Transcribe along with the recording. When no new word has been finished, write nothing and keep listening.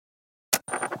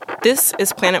This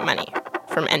is Planet Money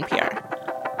from NPR.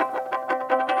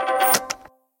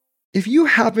 If you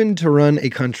happened to run a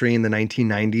country in the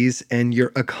 1990s and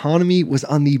your economy was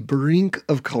on the brink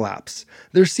of collapse,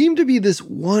 there seemed to be this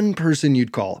one person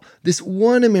you'd call, this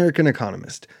one American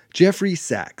economist, Jeffrey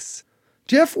Sachs.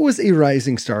 Jeff was a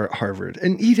rising star at Harvard,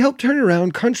 and he'd helped turn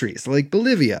around countries like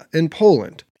Bolivia and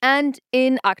Poland. And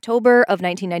in October of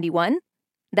 1991,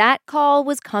 that call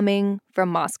was coming from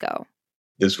Moscow.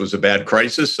 This was a bad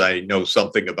crisis. I know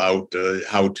something about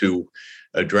how to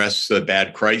address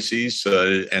bad crises,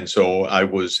 and so I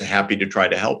was happy to try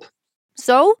to help.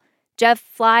 So Jeff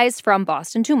flies from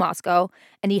Boston to Moscow,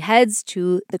 and he heads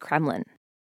to the Kremlin.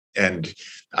 And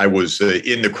I was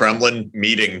in the Kremlin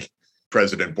meeting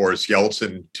President Boris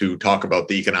Yeltsin to talk about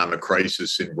the economic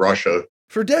crisis in Russia.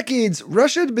 For decades,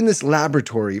 Russia had been this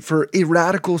laboratory for a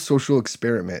radical social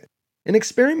experiment. An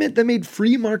experiment that made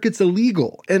free markets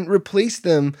illegal and replaced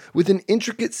them with an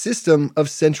intricate system of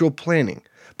central planning.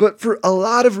 But for a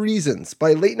lot of reasons, by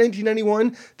late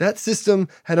 1991, that system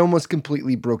had almost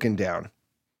completely broken down.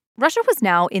 Russia was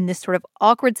now in this sort of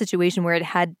awkward situation where it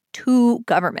had two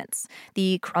governments,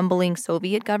 the crumbling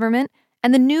Soviet government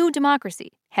and the new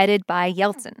democracy headed by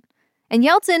Yeltsin. And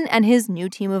Yeltsin and his new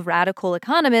team of radical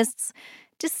economists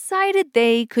decided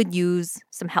they could use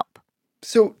some help.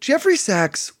 So Jeffrey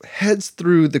Sachs heads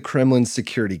through the Kremlin's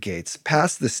security gates,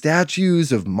 past the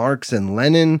statues of Marx and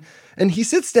Lenin, and he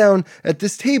sits down at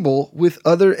this table with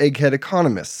other egghead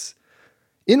economists.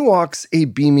 In walks a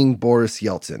beaming Boris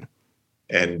Yeltsin.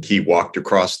 And he walked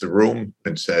across the room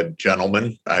and said,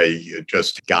 "Gentlemen, I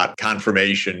just got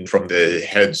confirmation from the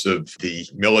heads of the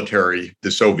military. The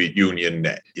Soviet Union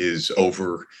is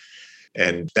over."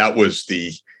 And that was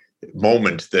the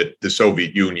moment that the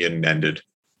Soviet Union ended.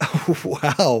 Oh,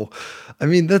 wow. I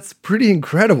mean, that's pretty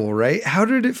incredible, right? How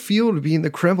did it feel to be in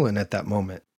the Kremlin at that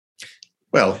moment?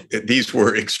 Well, these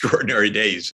were extraordinary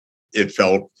days. It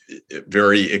felt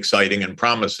very exciting and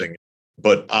promising,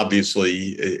 but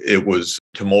obviously it was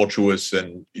tumultuous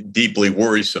and deeply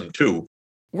worrisome too.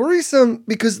 Worrisome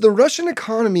because the Russian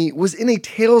economy was in a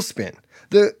tailspin.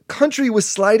 The country was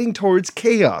sliding towards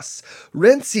chaos.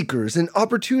 Rent seekers and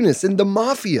opportunists and the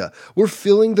mafia were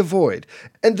filling the void.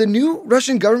 And the new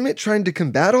Russian government trying to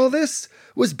combat all this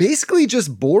was basically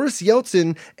just Boris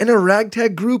Yeltsin and a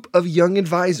ragtag group of young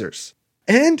advisors.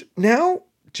 And now,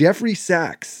 Jeffrey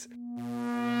Sachs.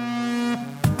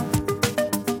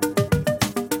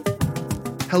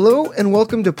 Hello and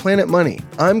welcome to Planet Money.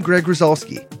 I'm Greg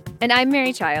Rosalsky. And I'm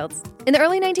Mary Childs. In the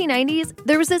early 1990s,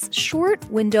 there was this short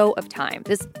window of time,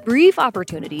 this brief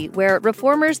opportunity where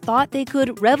reformers thought they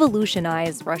could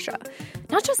revolutionize Russia.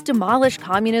 Not just demolish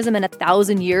communism and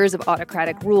 1,000 years of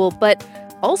autocratic rule, but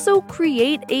also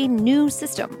create a new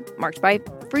system marked by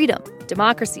freedom,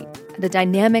 democracy, and a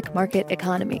dynamic market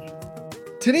economy.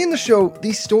 Today in the show,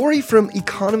 the story from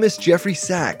economist Jeffrey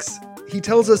Sachs. He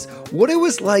tells us what it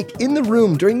was like in the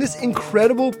room during this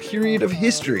incredible period of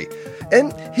history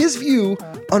and his view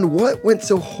on what went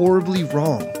so horribly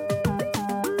wrong.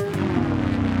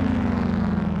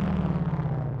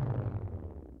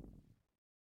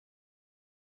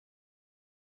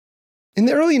 In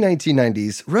the early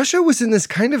 1990s, Russia was in this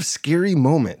kind of scary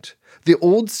moment. The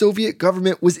old Soviet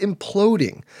government was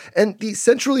imploding, and the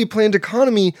centrally planned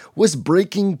economy was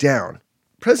breaking down.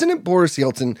 President Boris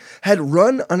Yeltsin had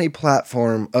run on a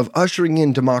platform of ushering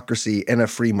in democracy and a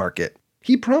free market.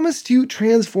 He promised to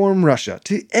transform Russia,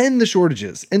 to end the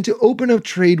shortages, and to open up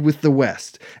trade with the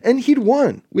West. And he'd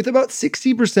won with about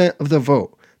 60% of the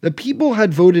vote. The people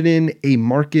had voted in a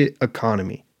market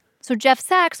economy. So Jeff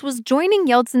Sachs was joining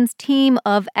Yeltsin's team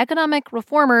of economic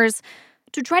reformers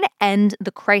to try to end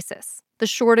the crisis, the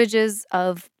shortages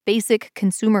of basic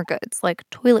consumer goods like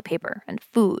toilet paper and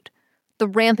food, the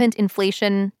rampant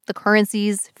inflation, the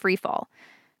currency's free fall.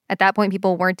 At that point,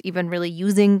 people weren't even really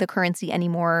using the currency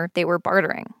anymore. They were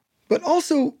bartering. But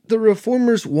also, the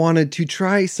reformers wanted to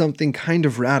try something kind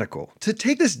of radical, to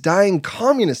take this dying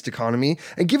communist economy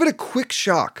and give it a quick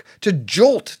shock, to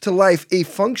jolt to life a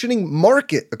functioning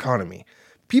market economy.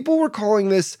 People were calling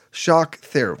this shock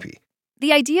therapy.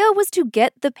 The idea was to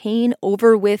get the pain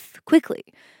over with quickly,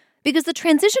 because the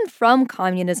transition from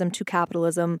communism to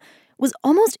capitalism was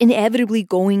almost inevitably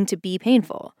going to be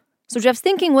painful. So Jeff's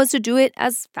thinking was to do it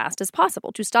as fast as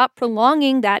possible, to stop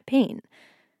prolonging that pain.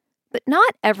 But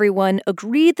not everyone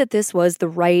agreed that this was the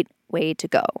right way to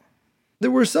go.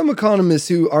 There were some economists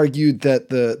who argued that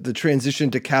the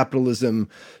transition to capitalism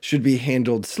should be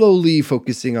handled slowly,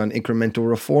 focusing on incremental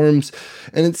reforms.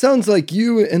 And it sounds like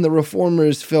you and the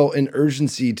reformers felt an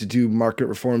urgency to do market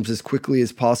reforms as quickly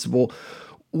as possible.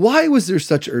 Why was there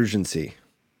such urgency?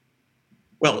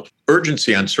 Well,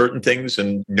 urgency on certain things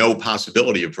and no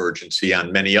possibility of urgency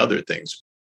on many other things.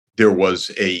 There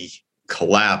was a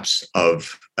collapse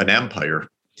of an empire,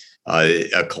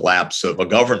 a collapse of a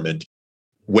government.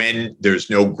 When there's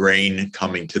no grain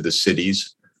coming to the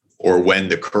cities or when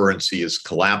the currency is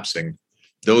collapsing,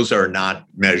 those are not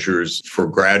measures for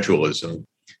gradualism.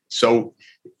 So,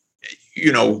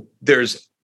 there's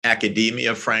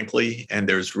academia, frankly, and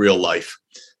there's real life.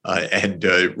 And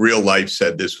real life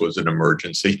said this was an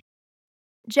emergency.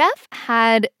 Jeff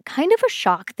had kind of a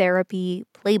shock therapy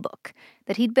playbook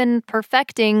that he'd been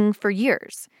perfecting for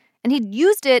years, and he'd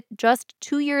used it just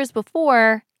 2 years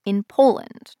before in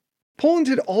Poland. Poland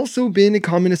had also been a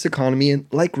communist economy, and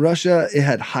like Russia, it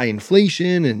had high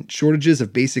inflation and shortages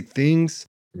of basic things.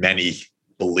 Many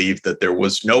believed that there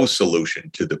was no solution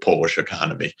to the Polish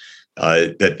economy,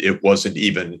 that it wasn't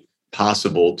even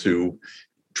possible to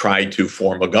try to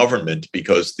form a government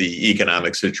because the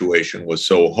economic situation was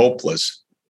so hopeless.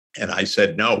 And I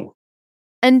said no.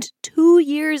 And 2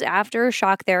 years after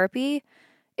shock therapy,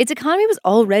 its economy was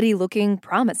already looking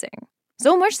promising.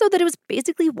 So much so that it was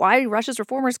basically why Russia's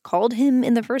reformers called him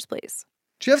in the first place.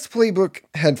 Jeff's playbook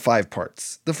had 5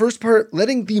 parts. The first part,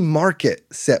 letting the market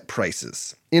set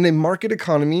prices. In a market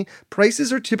economy,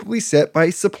 prices are typically set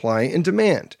by supply and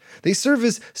demand. They serve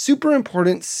as super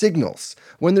important signals.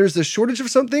 When there's a shortage of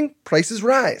something, prices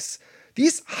rise.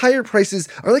 These higher prices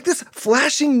are like this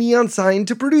flashing neon sign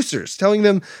to producers, telling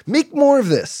them, make more of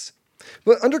this.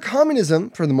 But under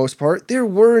communism, for the most part, there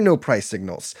were no price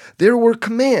signals. There were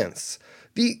commands.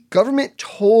 The government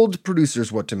told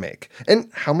producers what to make and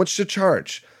how much to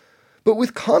charge. But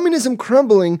with communism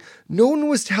crumbling, no one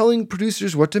was telling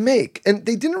producers what to make, and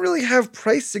they didn't really have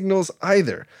price signals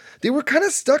either. They were kind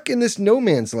of stuck in this no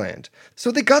man's land.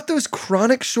 So they got those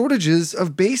chronic shortages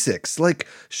of basics like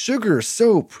sugar,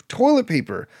 soap, toilet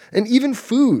paper, and even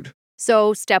food.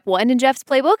 So step 1 in Jeff's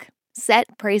playbook,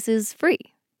 set prices free.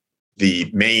 The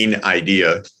main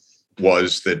idea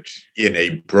was that in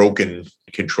a broken,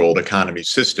 controlled economy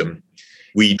system,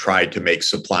 we tried to make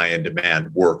supply and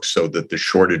demand work so that the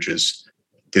shortages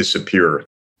disappear.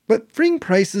 But freeing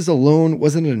prices alone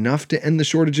wasn't enough to end the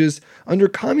shortages. Under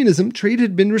communism, trade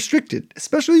had been restricted,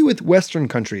 especially with Western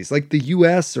countries like the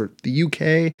US or the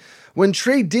UK. When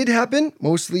trade did happen,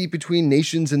 mostly between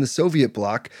nations in the Soviet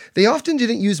bloc, they often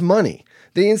didn't use money.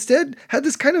 They instead had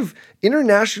this kind of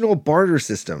international barter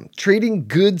system, trading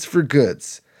goods for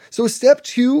goods. So step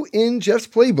 2 in Jeff's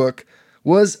playbook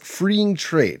was freeing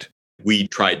trade. We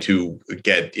tried to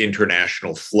get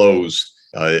international flows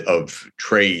of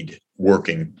trade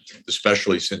working,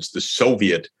 especially since the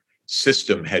Soviet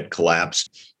system had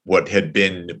collapsed. What had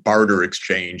been barter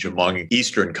exchange among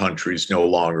Eastern countries no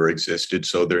longer existed,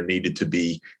 so there needed to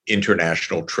be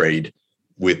international trade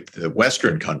with the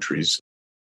Western countries.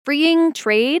 Freeing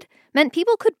trade meant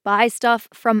people could buy stuff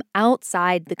from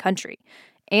outside the country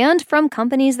and from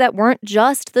companies that weren't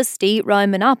just the state-run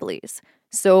monopolies.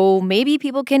 So maybe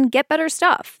people can get better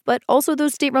stuff, but also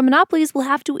those state-run monopolies will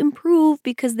have to improve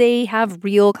because they have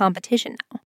real competition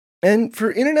now. And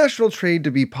for international trade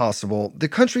to be possible, the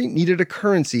country needed a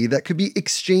currency that could be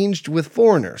exchanged with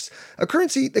foreigners, a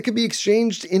currency that could be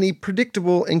exchanged in a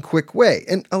predictable and quick way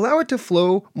and allow it to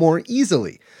flow more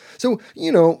easily. So,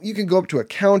 you can go up to a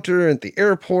counter at the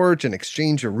airport and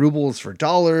exchange your rubles for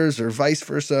dollars or vice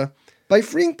versa. By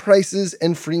freeing prices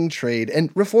and freeing trade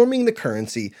and reforming the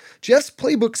currency, Jeff's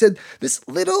playbook said this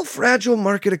little fragile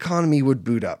market economy would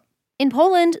boot up. In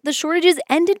Poland, the shortages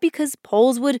ended because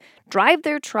Poles would drive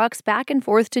their trucks back and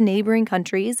forth to neighboring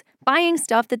countries, buying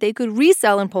stuff that they could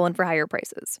resell in Poland for higher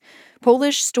prices.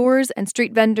 Polish stores and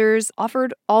street vendors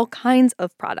offered all kinds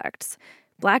of products.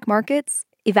 Black markets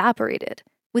evaporated.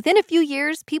 Within a few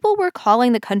years, people were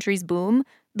calling the country's boom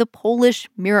the Polish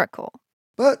miracle.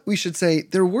 But we should say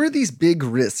there were these big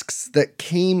risks that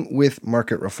came with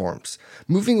market reforms.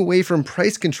 Moving away from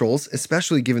price controls,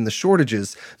 especially given the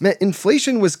shortages, meant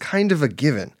inflation was kind of a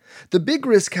given. The big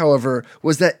risk, however,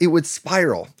 was that it would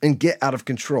spiral and get out of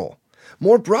control.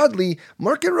 More broadly,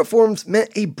 market reforms meant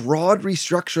a broad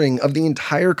restructuring of the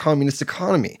entire communist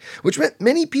economy, which meant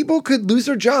many people could lose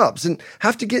their jobs and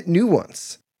have to get new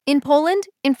ones. In Poland,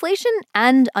 inflation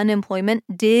and unemployment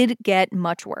did get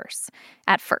much worse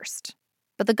at first.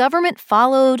 But the government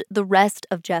followed the rest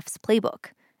of Jeff's playbook.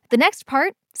 The next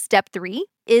part, step 3,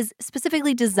 is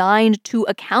specifically designed to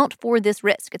account for this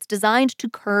risk. It's designed to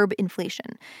curb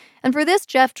inflation. And for this,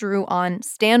 Jeff drew on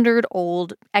standard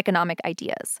old economic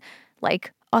ideas,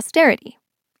 like austerity.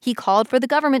 He called for the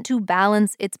government to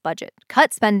balance its budget,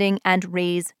 cut spending, and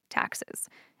raise taxes.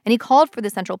 And he called for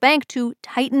the central bank to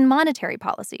tighten monetary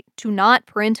policy, to not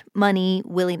print money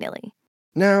willy-nilly.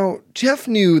 Now, Jeff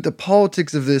knew the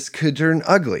politics of this could turn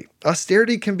ugly.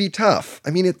 Austerity can be tough. I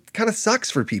mean, it kind of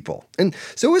sucks for people. And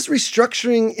so is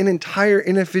restructuring an entire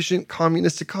inefficient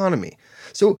communist economy.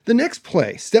 So the next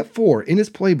play, step 4 in his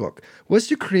playbook, was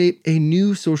to create a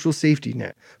new social safety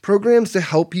net. Programs to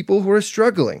help people who are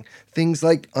struggling. Things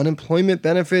like unemployment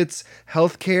benefits,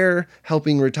 healthcare,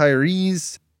 helping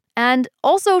retirees. And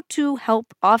also to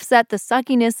help offset the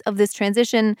suckiness of this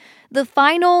transition, the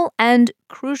final and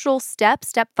crucial step,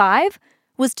 step 5,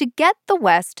 was to get the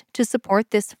West to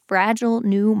support this fragile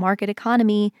new market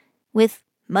economy with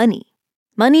money.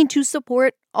 Money to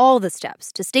support all the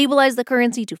steps, to stabilize the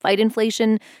currency, to fight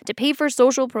inflation, to pay for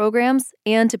social programs,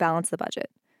 and to balance the budget.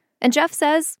 And Jeff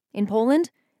says, in Poland,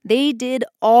 they did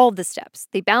all the steps.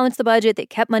 They balanced the budget, they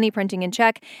kept money printing in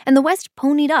check, and the West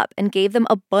ponied up and gave them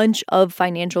a bunch of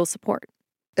financial support.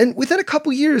 And within a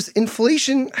couple years,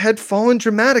 inflation had fallen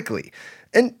dramatically.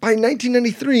 And by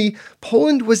 1993,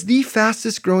 Poland was the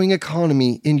fastest growing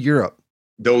economy in Europe.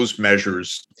 Those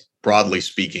measures, broadly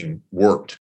speaking,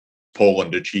 worked.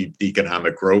 Poland achieved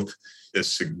economic growth, a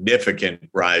significant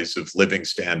rise of living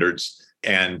standards,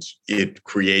 and it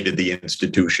created the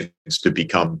institutions to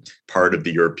become part of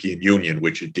the European Union,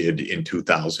 which it did in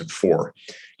 2004.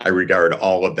 I regard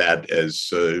all of that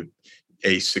as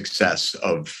a success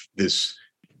of this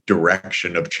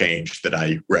direction of change that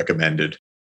I recommended.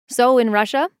 So in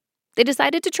Russia, they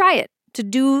decided to try it, to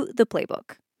do the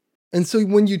playbook. And so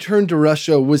when you turned to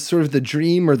Russia, was sort of the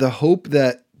dream or the hope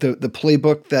that the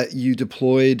playbook that you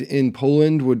deployed in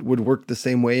Poland would work the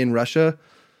same way in Russia?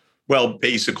 Well,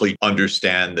 basically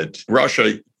understand that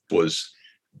Russia was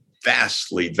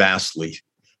vastly, vastly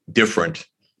different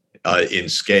in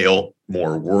scale,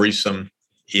 more worrisome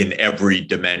in every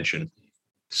dimension.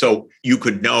 So you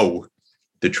could know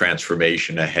the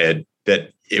transformation ahead,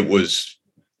 that it was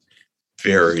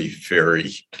very,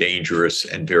 very dangerous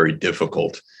and very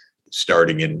difficult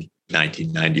starting in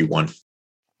 1991.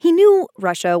 He knew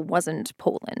Russia wasn't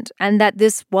Poland and that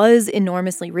this was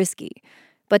enormously risky.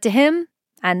 But to him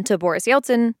and to Boris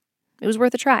Yeltsin, it was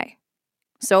worth a try.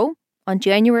 So, on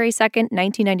January 2nd,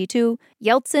 1992,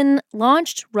 Yeltsin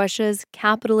launched Russia's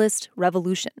capitalist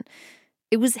revolution.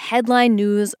 It was headline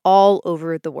news all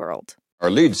over the world.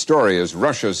 Our lead story is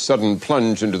Russia's sudden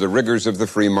plunge into the rigors of the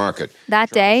free market.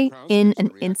 That day, in an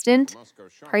instant,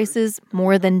 prices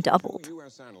more than doubled,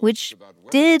 which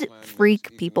did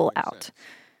freak people out.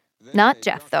 Not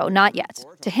Jeff, though, not yet.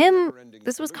 To him,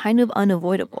 this was kind of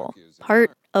unavoidable,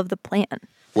 part of the plan.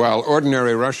 While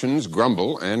ordinary Russians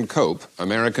grumble and cope,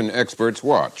 American experts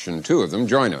watch, and 2 of them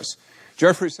join us.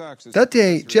 Jeffrey Sachs. That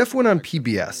day, Jeff went on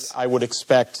PBS. I would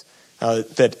expect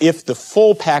that if the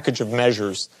full package of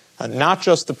measures, not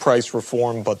just the price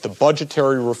reform, but the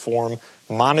budgetary reform,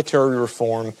 monetary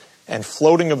reform, and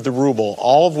floating of the ruble,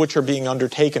 all of which are being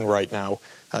undertaken right now,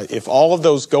 if all of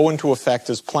those go into effect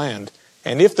as planned,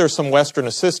 and if there's some Western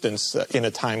assistance in a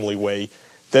timely way,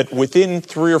 that within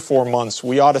 3 or 4 months,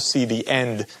 we ought to see the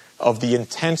end of the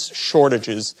intense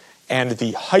shortages and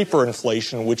the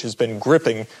hyperinflation which has been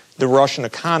gripping the Russian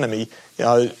economy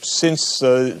since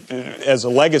as a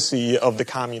legacy of the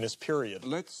communist period.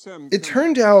 It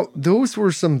turned out those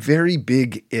were some very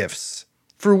big ifs.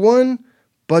 For one,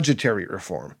 budgetary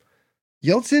reform.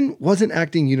 Yeltsin wasn't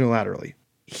acting unilaterally.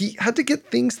 He had to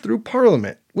get things through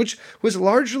parliament, which was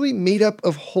largely made up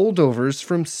of holdovers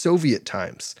from Soviet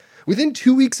times. Within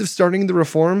 2 weeks of starting the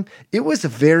reform, it was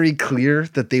very clear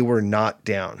that they were not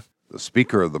down. The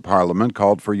Speaker of the Parliament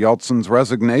called for Yeltsin's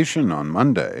resignation on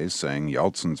Monday, saying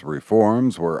Yeltsin's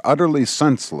reforms were utterly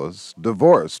senseless,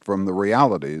 divorced from the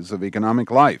realities of economic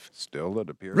life. Still, it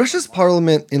appears Russia's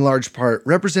parliament, in large part,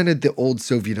 represented the old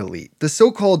Soviet elite, the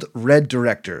so-called Red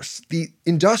Directors, the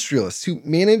industrialists who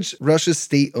managed Russia's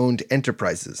state-owned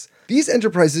enterprises. These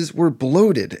enterprises were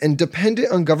bloated and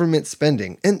dependent on government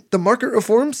spending, and the market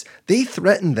reforms, they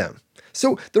threatened them.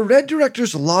 So the Red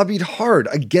Directors lobbied hard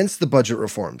against the budget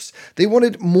reforms. They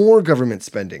wanted more government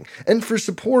spending and for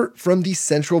support from the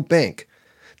central bank.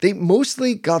 They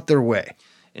mostly got their way.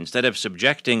 Instead of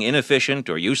subjecting inefficient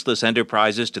or useless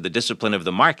enterprises to the discipline of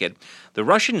the market, the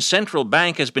Russian central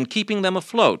bank has been keeping them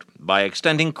afloat by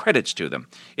extending credits to them,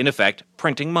 in effect,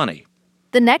 printing money.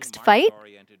 The next fight?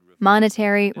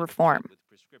 Monetary reform.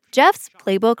 Jeff's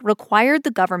playbook required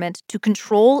the government to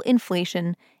control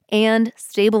inflation and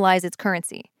stabilize its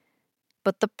currency.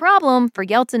 But the problem for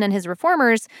Yeltsin and his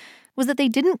reformers was that they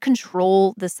didn't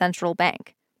control the central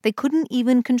bank. They couldn't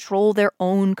even control their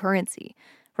own currency.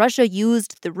 Russia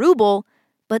used the ruble,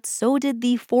 but so did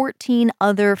the 14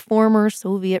 other former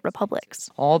Soviet republics.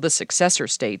 All the successor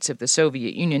states of the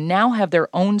Soviet Union now have their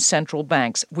own central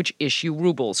banks, which issue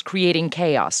rubles, creating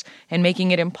chaos and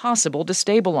making it impossible to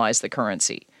stabilize the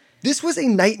currency. This was a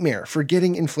nightmare for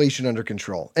getting inflation under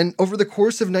control. And over the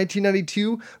course of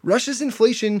 1992, Russia's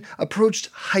inflation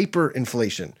approached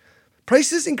hyperinflation.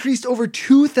 Prices increased over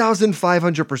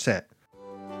 2,500%.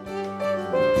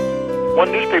 One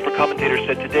newspaper commentator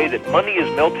said today that money is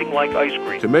melting like ice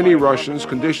cream. To many Russians,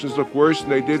 conditions look worse than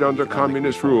they did under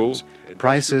communist rule.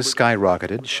 Prices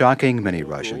skyrocketed, shocking many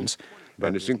Russians.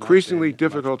 And it's increasingly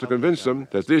difficult to convince them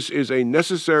that this is a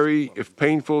necessary, if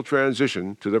painful,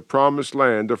 transition to the promised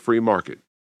land of free market.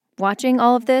 Watching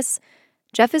all of this,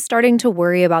 Jeff is starting to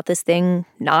worry about this thing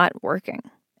not working.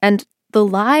 And the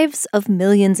lives of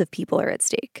millions of people are at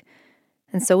stake.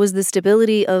 And so is the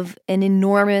stability of an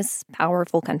enormous,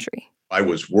 powerful country. I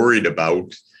was worried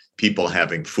about people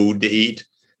having food to eat,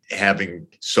 having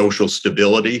social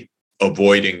stability,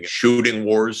 avoiding shooting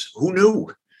wars. Who knew?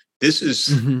 This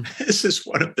is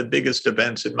one of the biggest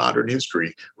events in modern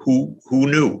history. Who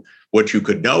knew? What you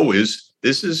could know is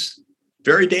this is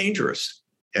very dangerous.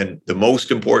 And the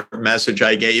most important message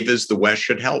I gave is the West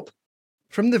should help.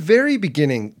 From the very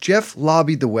beginning, Jeff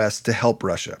lobbied the West to help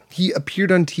Russia. He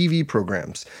appeared on TV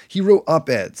programs. He wrote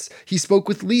op-eds. He spoke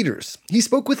with leaders. He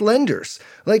spoke with lenders.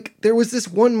 Like, there was this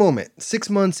one moment, 6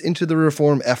 months into the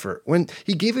reform effort, when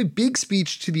he gave a big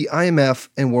speech to the IMF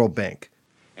and World Bank.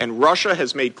 And Russia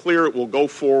has made clear it will go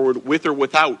forward with or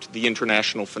without the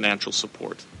international financial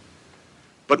support.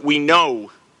 But we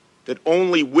know that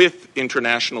only with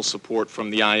international support from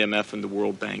the IMF and the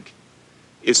World Bank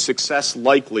is success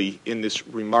likely in this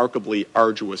remarkably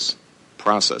arduous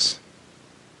process.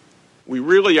 We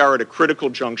really are at a critical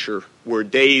juncture where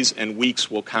days and weeks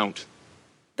will count.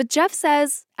 But Jeff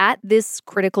says at this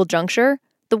critical juncture,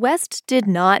 the West did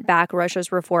not back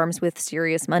Russia's reforms with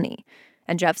serious money.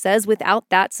 And Jeff says without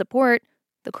that support,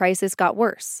 the crisis got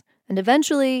worse. And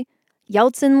eventually,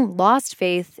 Yeltsin lost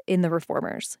faith in the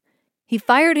reformers. He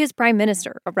fired his prime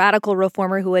minister, a radical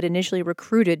reformer who had initially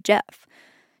recruited Jeff.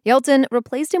 Yeltsin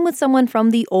replaced him with someone from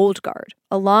the old guard,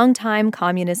 a longtime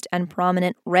communist and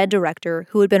prominent Red director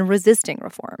who had been resisting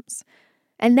reforms.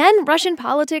 And then Russian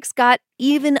politics got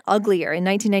even uglier in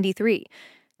 1993.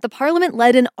 The parliament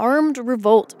led an armed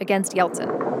revolt against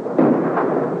Yeltsin.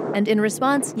 And in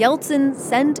response, Yeltsin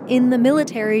sent in the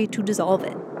military to dissolve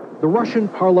it. The Russian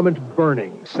parliament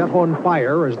burning, set on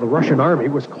fire as the Russian army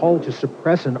was called to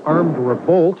suppress an armed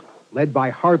revolt led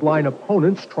by hardline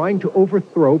opponents trying to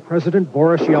overthrow President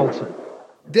Boris Yeltsin.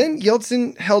 Then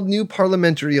Yeltsin held new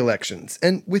parliamentary elections,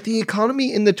 and with the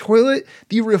economy in the toilet,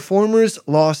 the reformers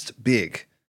lost big.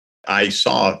 I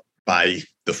saw by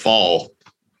the fall,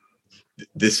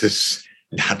 this is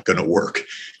not going to work.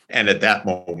 And at that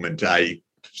moment, I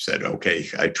said, okay,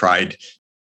 I tried,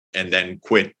 and then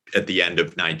quit at the end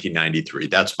of 1993.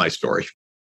 That's my story.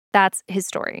 That's his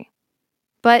story.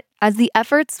 But as the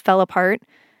efforts fell apart,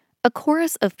 a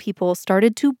chorus of people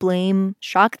started to blame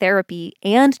shock therapy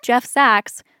and Jeff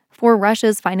Sachs for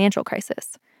Russia's financial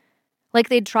crisis. Like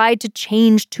they'd tried to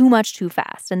change too much too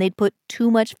fast and they'd put too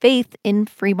much faith in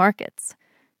free markets.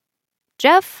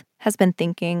 Jeff has been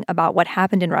thinking about what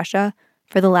happened in Russia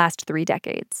for the last 3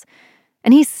 decades,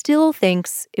 and he still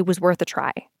thinks it was worth a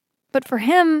try. But for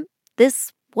him,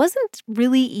 this wasn't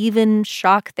really even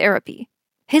shock therapy.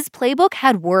 His playbook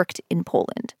had worked in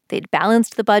Poland. They'd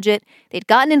balanced the budget, they'd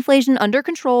gotten inflation under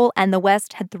control, and the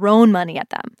West had thrown money at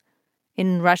them.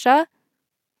 In Russia,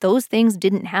 those things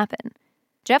didn't happen.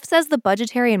 Jeff says the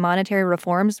budgetary and monetary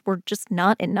reforms were just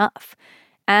not enough.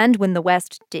 And when the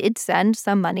West did send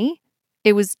some money,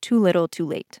 it was too little too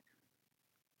late.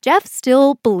 Jeff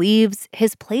still believes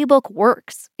his playbook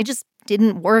works. It just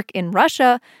didn't work in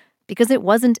Russia because it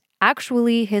wasn't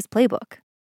actually his playbook.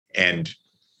 And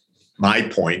my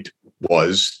point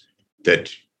was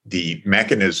that the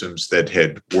mechanisms that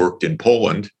had worked in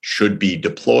Poland should be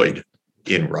deployed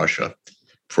in Russia.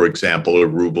 For example, a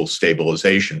ruble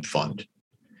stabilization fund.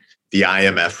 The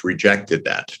IMF rejected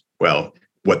that. Well,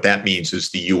 what that means is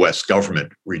the U.S.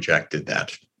 government rejected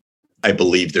that. I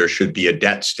believe there should be a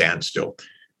debt standstill.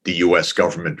 The U.S.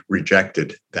 government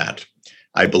rejected that.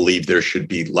 I believe there should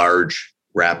be large,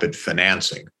 rapid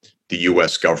financing. The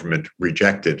U.S. government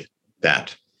rejected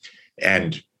that.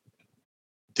 And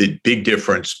the big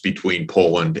difference between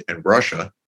Poland and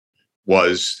Russia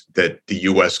was that the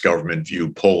U.S. government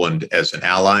viewed Poland as an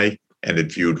ally and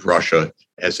it viewed Russia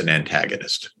as an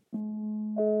antagonist.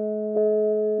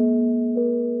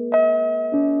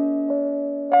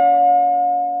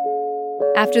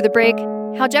 After the break,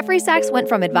 how Jeffrey Sachs went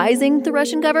from advising the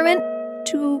Russian government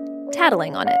to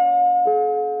tattling on it.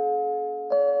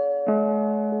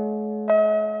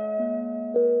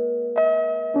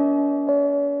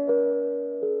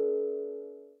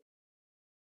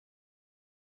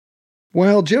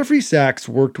 While Jeffrey Sachs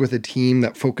worked with a team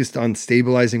that focused on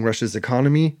stabilizing Russia's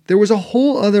economy, there was a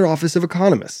whole other office of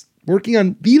economists working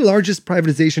on the largest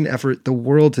privatization effort the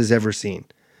world has ever seen.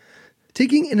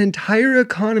 Taking an entire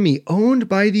economy owned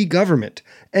by the government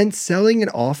and selling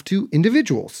it off to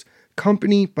individuals,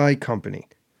 company by company.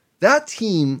 That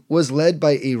team was led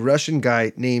by a Russian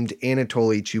guy named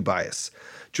Anatoly Chubais.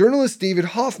 Journalist David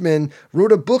Hoffman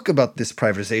wrote a book about this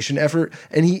privatization effort,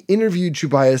 and he interviewed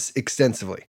Chubais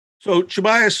extensively. So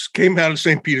Chubais came out of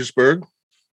St. Petersburg.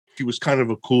 He was kind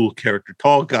of a cool character,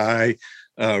 tall guy,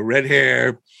 red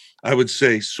hair, I would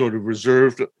say sort of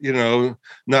reserved,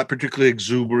 not particularly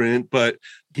exuberant, but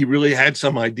he really had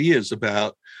some ideas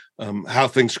about how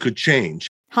things could change.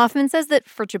 Hoffman says that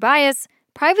for Chubais,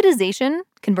 privatization,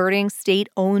 converting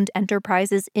state-owned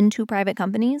enterprises into private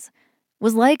companies,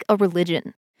 was like a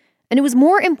religion. And it was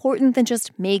more important than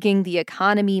just making the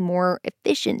economy more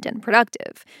efficient and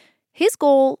productive. His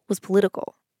goal was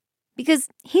political, because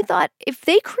he thought if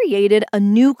they created a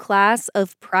new class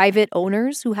of private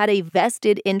owners who had a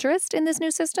vested interest in this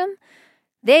new system,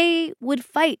 they would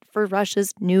fight for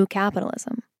Russia's new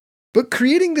capitalism. But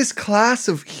creating this class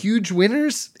of huge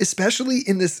winners, especially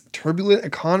in this turbulent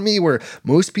economy where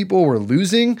most people were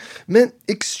losing, meant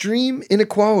extreme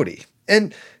inequality.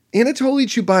 And Anatoly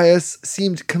Chubais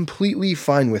seemed completely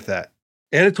fine with that.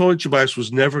 Anatoly Chubais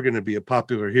was never going to be a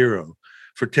popular hero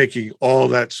for taking all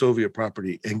that Soviet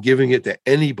property and giving it to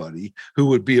anybody who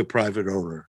would be a private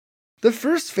owner. The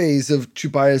first phase of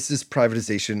Chubais'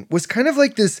 privatization was kind of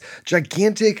like this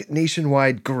gigantic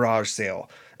nationwide garage sale.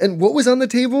 And what was on the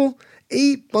table?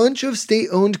 A bunch of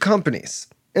state-owned companies.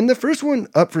 And the first one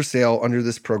up for sale under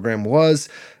this program was,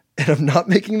 and I'm not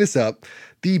making this up,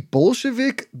 the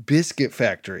Bolshevik Biscuit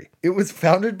Factory. It was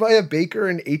founded by a baker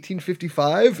in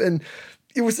 1855, and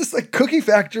it was this cookie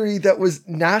factory that was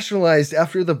nationalized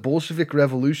after the Bolshevik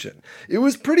Revolution. It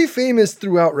was pretty famous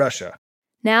throughout Russia.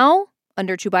 Now,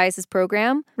 under Chubais'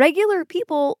 program, regular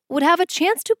people would have a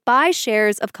chance to buy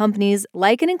shares of companies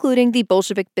like and including the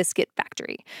Bolshevik Biscuit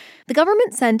Factory. The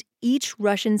government sent each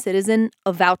Russian citizen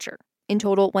a voucher. In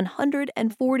total,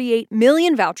 148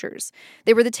 million vouchers.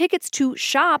 They were the tickets to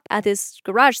shop at this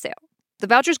garage sale. The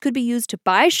vouchers could be used to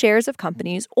buy shares of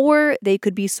companies, or they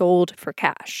could be sold for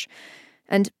cash.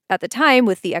 And at the time,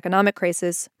 with the economic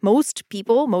crisis, most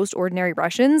people, most ordinary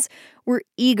Russians, were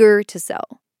eager to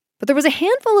sell. But there was a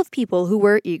handful of people who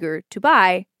were eager to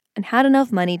buy and had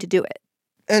enough money to do it.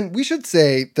 And we should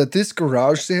say that this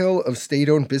garage sale of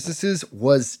state-owned businesses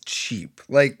was cheap.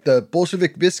 Like the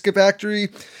Bolshevik Biscuit Factory,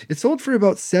 it sold for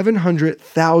about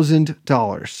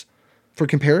 $700,000. For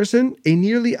comparison, a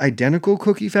nearly identical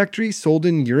cookie factory sold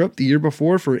in Europe the year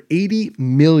before for $80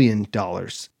 million.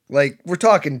 Like, we're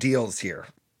talking deals here.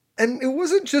 And it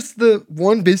wasn't just the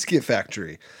one biscuit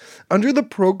factory. Under the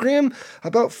program,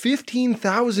 about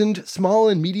 15,000 small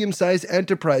and medium-sized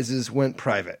enterprises went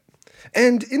private.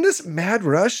 And in this mad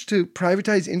rush to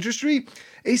privatize industry,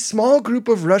 a small group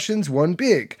of Russians won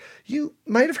big. You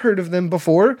might have heard of them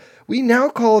before. We now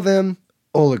call them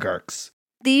oligarchs.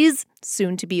 These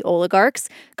soon-to-be oligarchs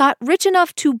got rich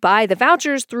enough to buy the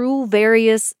vouchers through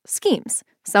various schemes,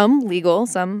 some legal,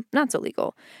 some not so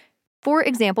legal. For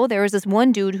example, there was this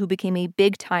one dude who became a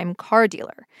big-time car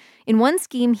dealer. In one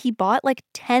scheme, he bought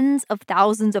tens of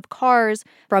thousands of cars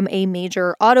from a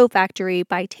major auto factory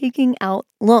by taking out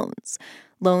loans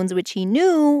which he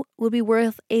knew would be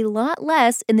worth a lot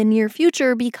less in the near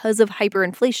future because of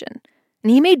hyperinflation.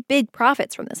 And he made big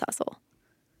profits from this hustle.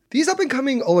 These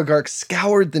up-and-coming oligarchs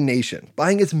scoured the nation,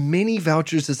 buying as many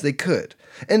vouchers as they could.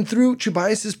 And through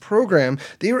Chubais' program,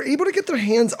 they were able to get their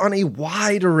hands on a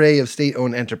wide array of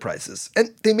state-owned enterprises.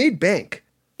 And they made bank.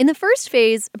 In the first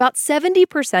phase, about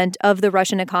 70% of the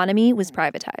Russian economy was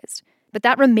privatized. But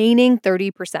that remaining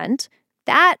 30%,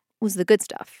 that was the good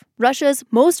stuff. Russia's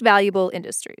most valuable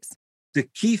industries. The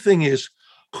key thing is,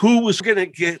 who was going to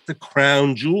get the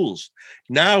crown jewels?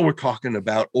 Now we're talking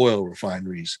about oil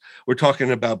refineries. We're talking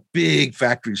about big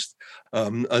factories,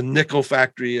 a nickel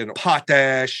factory and a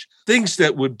potash, things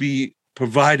that would be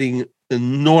providing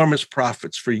enormous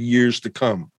profits for years to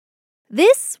come.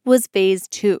 This was phase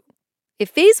 2. If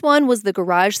phase 1 was the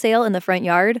garage sale in the front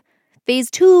yard,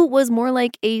 phase 2 was more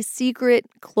like a secret,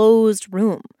 closed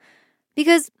room.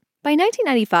 Because by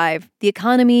 1995, the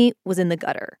economy was in the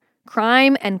gutter.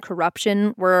 Crime and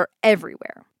corruption were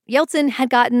everywhere. Yeltsin had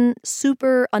gotten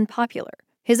super unpopular.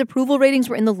 His approval ratings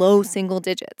were in the low single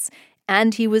digits.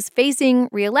 and he was facing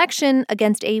re-election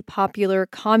against a popular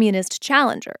communist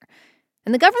challenger.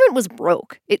 And the government was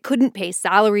broke. It couldn't pay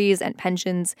salaries and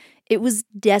pensions. It was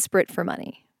desperate for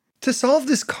money. To solve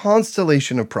this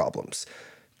constellation of problems,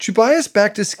 Chubais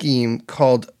backed a scheme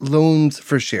called loans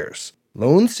for shares.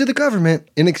 Loans to the government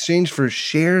in exchange for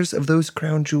shares of those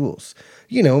crown jewels.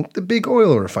 You know, the big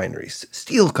oil refineries,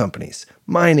 steel companies,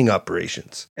 mining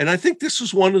operations. And I think this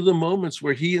was one of the moments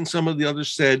where he and some of the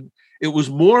others said it was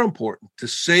more important to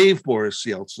save Boris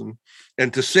Yeltsin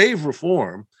and to save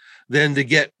reform than to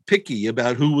get picky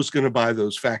about who was going to buy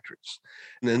those factories.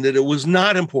 And that it was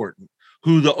not important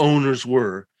who the owners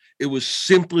were. It was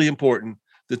simply important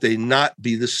that they not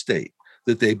be the state,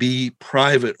 that they be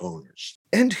private owners.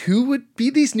 And who would be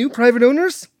these new private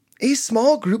owners? A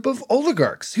small group of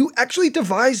oligarchs who actually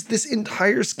devised this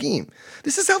entire scheme.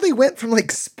 This is how they went from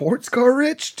sports car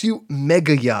rich to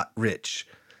mega yacht rich.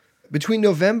 Between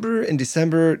November and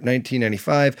December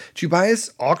 1995, Chubais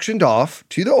auctioned off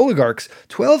to the oligarchs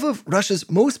 12 of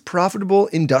Russia's most profitable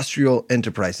industrial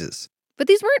enterprises. But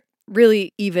these weren't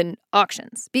really even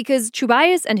auctions, because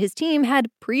Chubais and his team had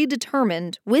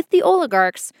predetermined with the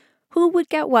oligarchs who would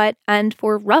get what and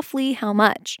for roughly how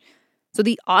much. So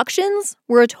the auctions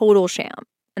were a total sham,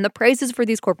 and the prices for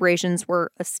these corporations were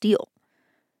a steal.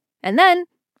 And then,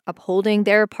 upholding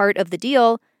their part of the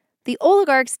deal, the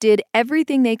oligarchs did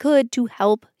everything they could to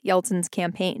help Yeltsin's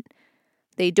campaign.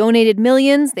 They donated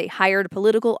millions, they hired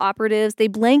political operatives, they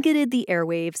blanketed the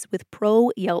airwaves with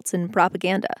pro-Yeltsin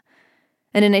propaganda.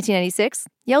 And in 1996,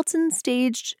 Yeltsin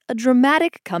staged a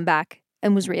dramatic comeback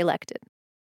and was reelected.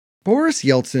 Boris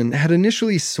Yeltsin had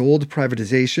initially sold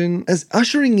privatization as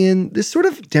ushering in this sort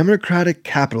of democratic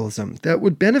capitalism that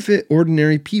would benefit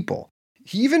ordinary people.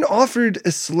 He even offered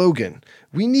a slogan,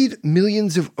 "We need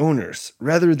millions of owners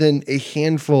rather than a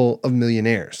handful of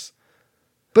millionaires."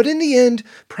 But in the end,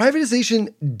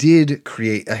 privatization did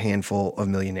create a handful of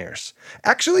millionaires.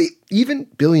 Actually, even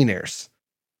billionaires.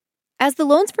 As the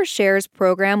Loans for Shares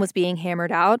program was being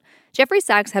hammered out, Jeffrey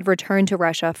Sachs had returned to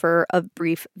Russia for a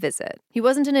brief visit. He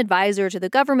wasn't an advisor to the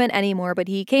government anymore, but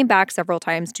he came back several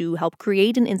times to help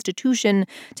create an institution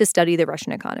to study the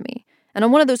Russian economy. And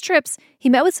on one of those trips, he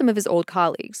met with some of his old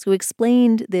colleagues who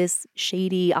explained this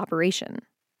shady operation.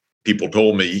 People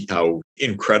told me how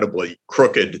incredibly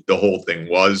crooked the whole thing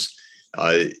was.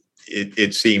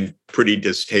 It seemed pretty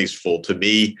distasteful to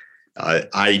me.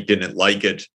 I didn't like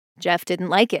it. Jeff didn't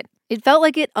like it. It felt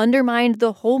like it undermined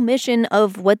the whole mission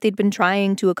of what they'd been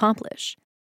trying to accomplish.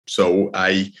 So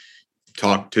I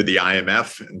talked to the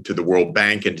IMF and to the World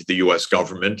Bank and to the U.S.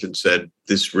 government and said,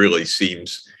 this really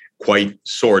seems quite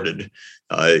sordid,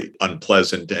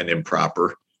 unpleasant, and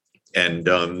improper.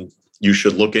 And you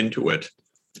should look into it.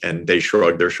 And they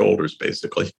shrugged their shoulders,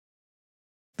 basically.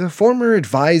 The former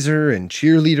advisor and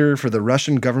cheerleader for the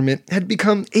Russian government had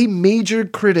become a major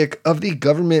critic of the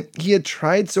government he had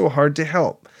tried so hard to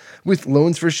help. With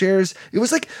Loans for Shares, it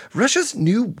was like Russia's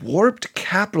new warped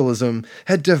capitalism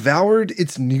had devoured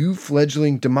its new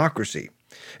fledgling democracy.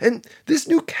 And this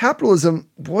new capitalism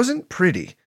wasn't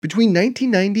pretty. Between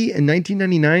 1990 and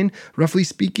 1999, roughly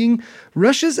speaking,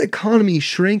 Russia's economy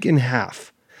shrank in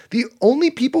half. The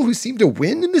only people who seemed to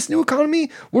win in this new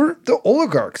economy were the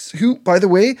oligarchs, who, by the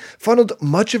way, funneled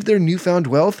much of their newfound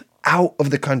wealth out of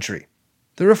the country.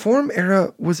 The reform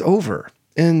era was over,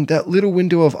 and that little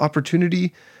window of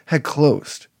opportunity had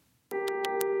closed.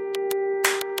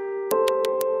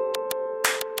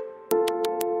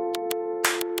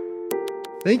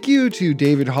 Thank you to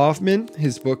David Hoffman.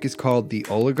 His book is called The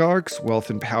Oligarchs, Wealth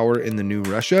and Power in the New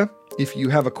Russia. If you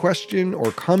have a question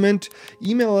or comment,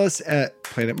 email us at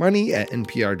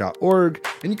planetmoney@npr.org,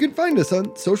 and you can find us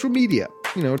on social media.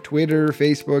 Twitter,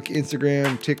 Facebook,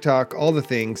 Instagram, TikTok, all the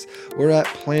things. We're at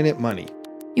Planet Money.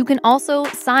 You can also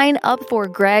sign up for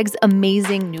Greg's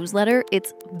amazing newsletter.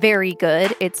 It's very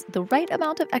good. It's the right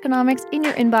amount of economics in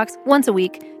your inbox once a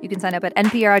week. You can sign up at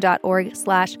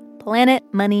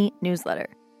npr.org/planetmoneynewsletter.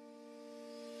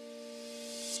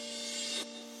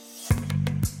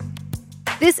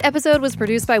 This episode was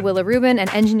produced by Willa Rubin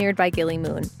and engineered by Gilly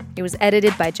Moon. It was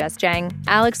edited by Jess Jang.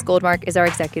 Alex Goldmark is our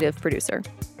executive producer.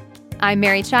 I'm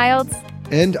Mary Childs.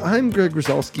 And I'm Greg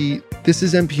Rosalsky. This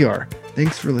is NPR.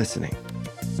 Thanks for listening.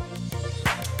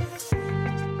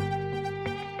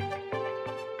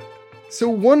 So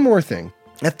one more thing.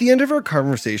 At the end of our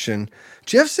conversation,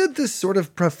 Jeff said this sort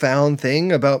of profound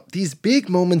thing about these big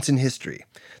moments in history.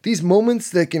 These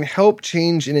moments that can help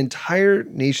change an entire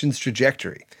nation's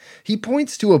trajectory. He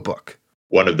points to a book.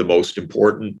 One of the most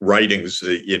important writings,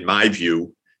 in my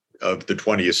view, of the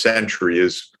 20th century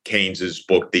is Keynes's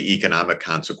book, The Economic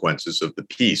Consequences of the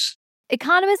Peace.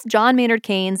 Economist John Maynard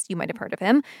Keynes, you might have heard of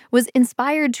him, was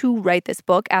inspired to write this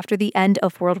book after the end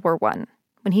of World War I,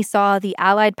 when he saw the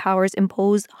Allied powers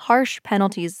impose harsh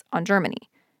penalties on Germany,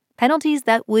 penalties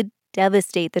that would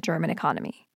devastate the German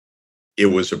economy. It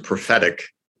was a prophetic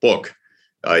book.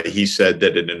 He said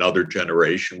that in another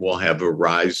generation, we'll have a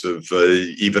rise of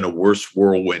even a worse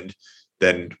whirlwind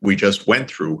than we just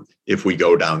went through if we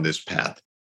go down this path.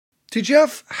 To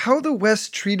Jeff, how the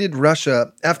West treated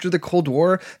Russia after the Cold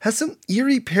War has some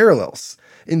eerie parallels.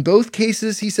 In both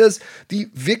cases, he says, the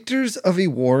victors of a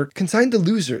war consigned the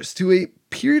losers to a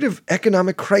period of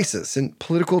economic crisis and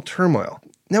political turmoil.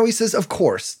 Now, he says, of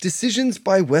course, decisions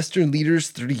by Western leaders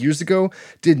 30 years ago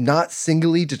did not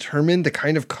singly determine the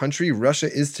kind of country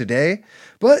Russia is today,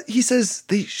 but he says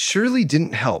they surely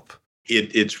didn't help.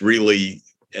 It's really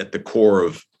at the core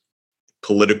of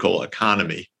political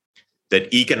economy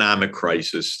that economic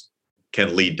crisis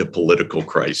can lead to political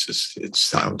crisis. It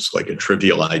sounds like a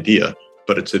trivial idea,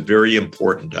 but it's a very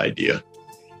important idea.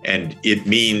 And it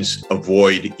means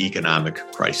avoid economic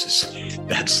crisis.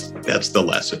 That's the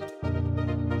lesson.